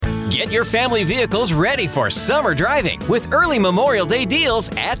Get your family vehicles ready for summer driving with early Memorial Day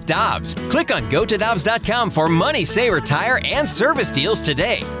deals at Dobbs. Click on GoToDobbs.com for money saver tire and service deals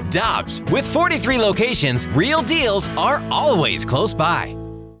today. Dobbs, with 43 locations, real deals are always close by.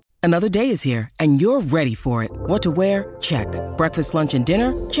 Another day is here, and you're ready for it. What to wear? Check. Breakfast, lunch, and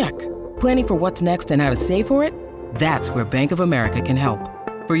dinner? Check. Planning for what's next and how to save for it? That's where Bank of America can help.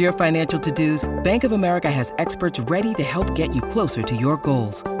 For your financial to-dos, Bank of America has experts ready to help get you closer to your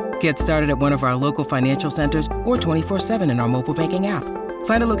goals. Get started at one of our local financial centers or 24/7 in our mobile banking app.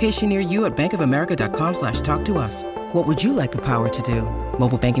 Find a location near you at bankofamerica.com/talktous. What would you like the power to do?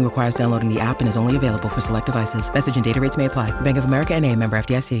 Mobile banking requires downloading the app and is only available for select devices. Message and data rates may apply. Bank of America N.A., member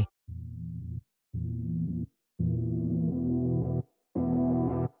FDIC.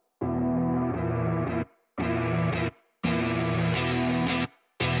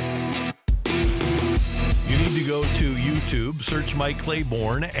 Go to YouTube, search Mike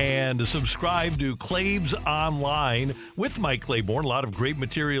Claiborne, and subscribe to Claibs Online with Mike Claiborne. A lot of great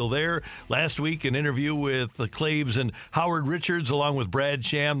material there. Last week, an interview with Claibs and Howard Richards, along with Brad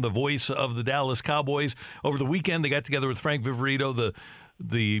Sham, the voice of the Dallas Cowboys. Over the weekend, they got together with Frank Viverito.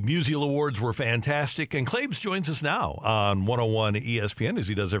 The Musial Awards were fantastic. And Claibs joins us now on 101 ESPN, as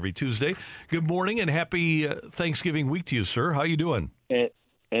he does every Tuesday. Good morning and happy Thanksgiving week to you, sir. How you doing?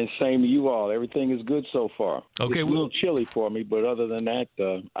 And same to you all. Everything is good so far. Okay, it's a little chilly for me, but other than that,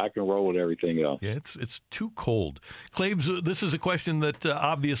 I can roll with everything else. Yeah, it's too cold. Claibs, this is a question that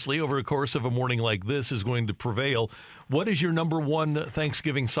obviously over the course of a morning like this is going to prevail. What is your number one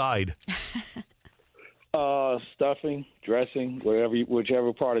Thanksgiving side? Stuffing, dressing,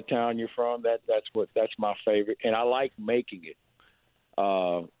 whichever part of town you're from. That's my favorite, and I like making it.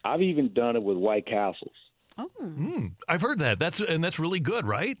 I've even done it with White Castles. Oh, I've heard that. That's really good,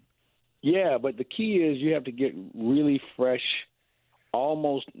 right? Yeah, but the key is you have to get really fresh,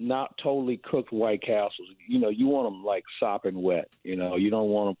 almost not totally cooked White Castles. You know, you want them like sopping wet. You know, you don't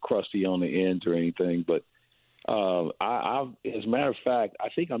want them crusty on the ends or anything. But as a matter of fact, I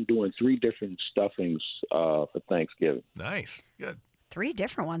think I'm doing 3 different stuffings for Thanksgiving. Nice, good. 3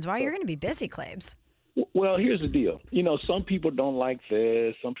 different ones. Wow, you're going to be busy, Claibs. Well, here's the deal. You know, some people don't like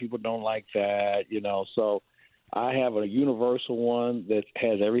this, some people don't like that, you know. So I have a universal one that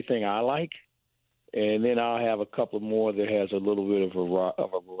has everything I like, and then I'll have a couple more that has a little bit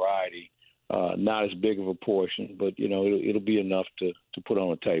of a variety. Not as big of a portion, but, you know, it'll be enough to put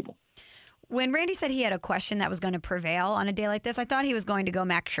on a table. When Randy said he had a question that was going to prevail on a day like this, I thought he was going to go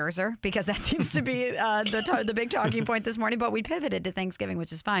Max Scherzer because that seems to be the big talking point this morning. But we pivoted to Thanksgiving,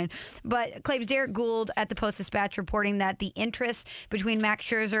 which is fine. But Claibs, Derek Gould at the Post-Dispatch reporting that the interest between Max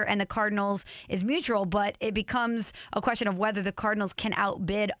Scherzer and the Cardinals is mutual, but it becomes a question of whether the Cardinals can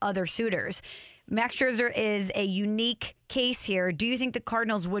outbid other suitors. Max Scherzer is a unique case here. Do you think the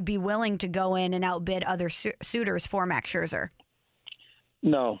Cardinals would be willing to go in and outbid other suitors for Max Scherzer?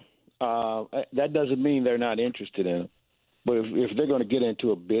 No. That doesn't mean they're not interested in it. But if they're going to get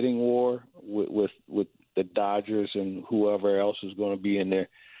into a bidding war with the Dodgers and whoever else is going to be in there,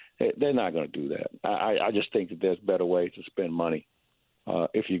 they're not going to do that. I just think that there's better ways to spend money.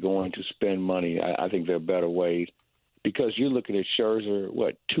 If you're going to spend money, I think there are better ways. Because you're looking at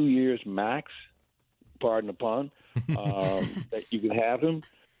Scherzer, 2 years max, pardon the pun, that you can have him.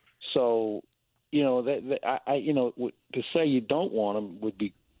 So, you know, to say you don't want him would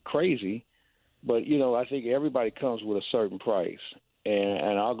be crazy, but you know, I think everybody comes with a certain price,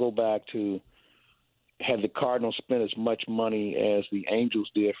 and I'll go back to had the Cardinals spent as much money as the Angels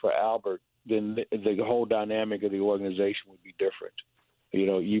did for Albert, then the whole dynamic of the organization would be different. You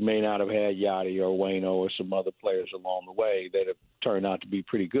know, you may not have had Yachty or Waino or some other players along the way that have turned out to be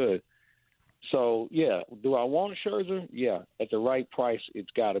pretty good. So yeah, do I want a Scherzer? Yeah, at the right price,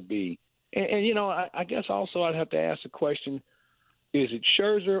 it's got to be. And you know, I guess also I'd have to ask the question. Is it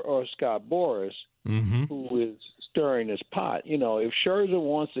Scherzer or Scott Boras who is stirring this pot? You know, if Scherzer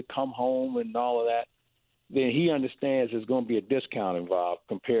wants to come home and all of that, then he understands there's going to be a discount involved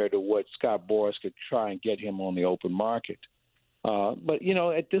compared to what Scott Boras could try and get him on the open market. But, you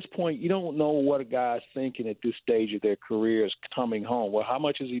know, at this point, you don't know what a guy's thinking at this stage of their careers coming home. Well, how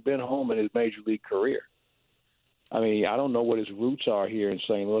much has he been home in his major league career? I mean, I don't know what his roots are here in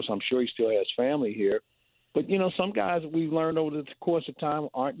St. Louis. I'm sure he still has family here. But, you know, some guys we've learned over the course of time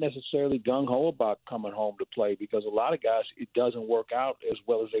aren't necessarily gung-ho about coming home to play because a lot of guys, it doesn't work out as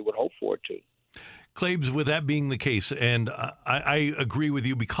well as they would hope for it to. Claibs, with that being the case, and I agree with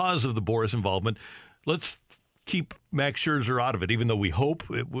you because of the Boras involvement, let's keep Max Scherzer out of it, even though we hope.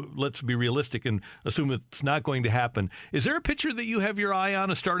 Let's be realistic and assume it's not going to happen. Is there a pitcher that you have your eye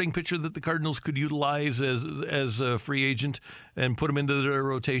on, a starting pitcher that the Cardinals could utilize as a free agent and put him into their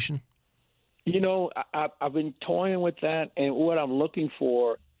rotation? I've been toying with that, and what I'm looking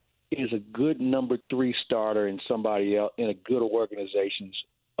for is a good number 3 starter in somebody else in a good organization's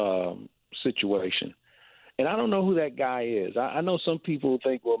situation. And I don't know who that guy is. I know some people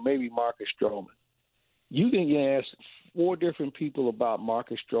think, well, maybe Marcus Stroman. You can ask 4 different people about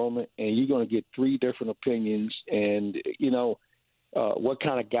Marcus Stroman, and you're going to get 3 different opinions. And, what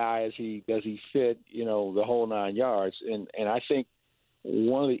kind of guy is he? Does he fit, the whole 9 yards? And I think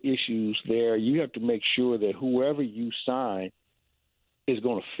one of the issues there, you have to make sure that whoever you sign is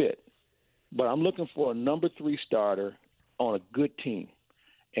going to fit. But I'm looking for a number 3 starter on a good team.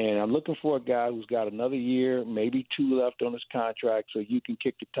 And I'm looking for a guy who's got another year, maybe 2 left on his contract, so you can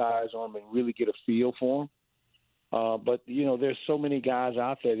kick the tires on him and really get a feel for him. But, there's so many guys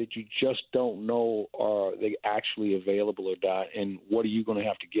out there that you just don't know are they actually available or not, and what are you going to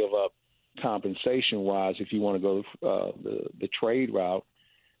have to give up compensation-wise if you want to go the trade route.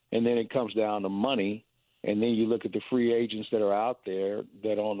 And then it comes down to money, and then you look at the free agents that are out there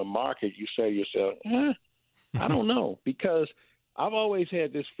that are on the market, you say to yourself, I don't know, because – I've always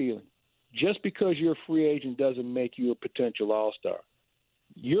had this feeling. Just because you're a free agent doesn't make you a potential all-star.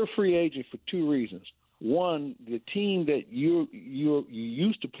 You're a free agent for 2 reasons. One, the team that you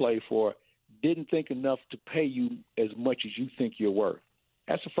used to play for didn't think enough to pay you as much as you think you're worth.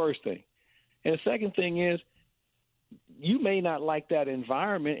 That's the first thing. And the second thing is you may not like that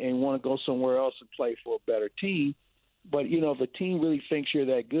environment and want to go somewhere else and play for a better team. But, if a team really thinks you're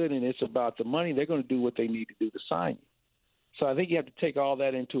that good and it's about the money, they're going to do what they need to do to sign you. So I think you have to take all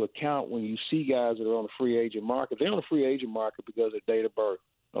that into account when you see guys that are on the free agent market. They're on the free agent market because of their date of birth,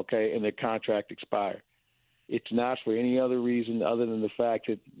 okay, and their contract expired. It's not for any other reason other than the fact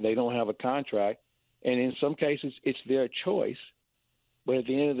that they don't have a contract. And in some cases, it's their choice. But at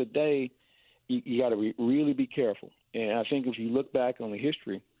the end of the day, you got to really be careful. And I think if you look back on the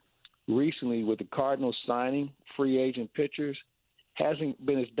history, recently with the Cardinals signing free agent pitchers, hasn't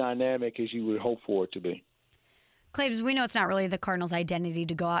been as dynamic as you would hope for it to be. Claibs, we know it's not really the Cardinals' identity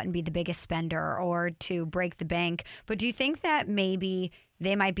to go out and be the biggest spender or to break the bank, but do you think that maybe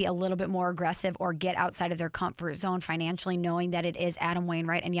they might be a little bit more aggressive or get outside of their comfort zone financially, knowing that it is Adam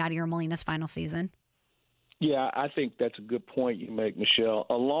Wainwright and Yadier Molina's final season? Yeah, I think that's a good point you make, Michelle,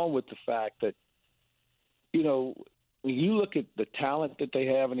 along with the fact that, when you look at the talent that they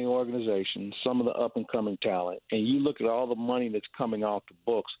have in the organization, some of the up-and-coming talent, and you look at all the money that's coming off the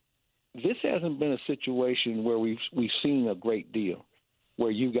books, this hasn't been a situation where we've seen a great deal, where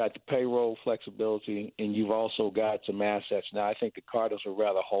you've got the payroll flexibility and you've also got some assets. Now, I think the Cardinals would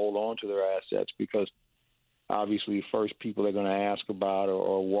rather hold on to their assets because obviously the first people they're going to ask about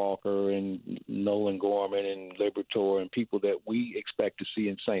are Walker and Nolan Gorman and Liberatore and people that we expect to see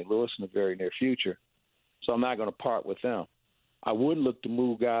in St. Louis in the very near future. So I'm not going to part with them. I would look to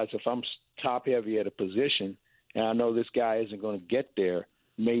move guys if I'm top-heavy at a position and I know this guy isn't going to get there.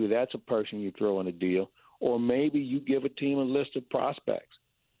 Maybe that's a person you throw in a deal, or maybe you give a team a list of prospects.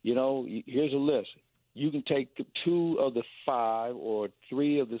 Here's a list. You can take 2 of the 5 or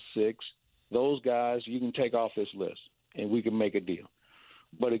 3 of the 6. Those guys you can take off this list, and we can make a deal.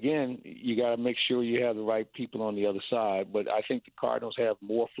 But again, you got to make sure you have the right people on the other side. But I think the Cardinals have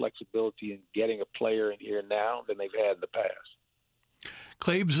more flexibility in getting a player in here now than they've had in the past.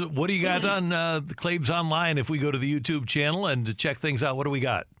 Claibs, what do you got on the Claibs Online if we go to the YouTube channel and to check things out? What do we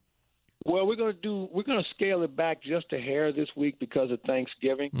got? Well, we're going to scale it back just a hair this week because of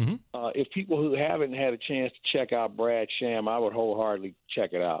Thanksgiving. Mm-hmm. If people who haven't had a chance to check out Brad Sham, I would wholeheartedly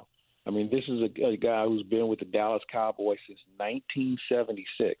check it out. I mean, this is a guy who's been with the Dallas Cowboys since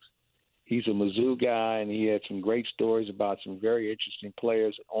 1976. He's a Mizzou guy, and he had some great stories about some very interesting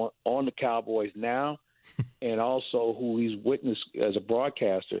players on the Cowboys now. And also who he's witnessed as a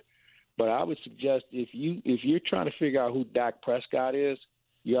broadcaster. But I would suggest if you're trying to figure out who Dak Prescott is,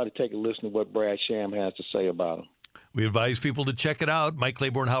 you ought to take a listen to what Brad Sham has to say about him. We advise people to check it out. Mike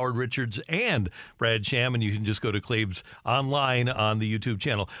Claiborne, Howard Richards, and Brad Sham, and you can just go to Claibs Online on the YouTube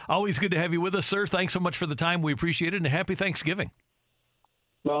channel. Always good to have you with us, sir. Thanks so much for the time. We appreciate it, and happy Thanksgiving.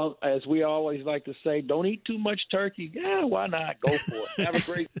 Well, as we always like to say, don't eat too much turkey. Yeah, why not? Go for it. Have a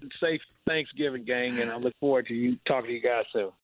great and safe Thanksgiving, gang, and I look forward to talking to you guys soon.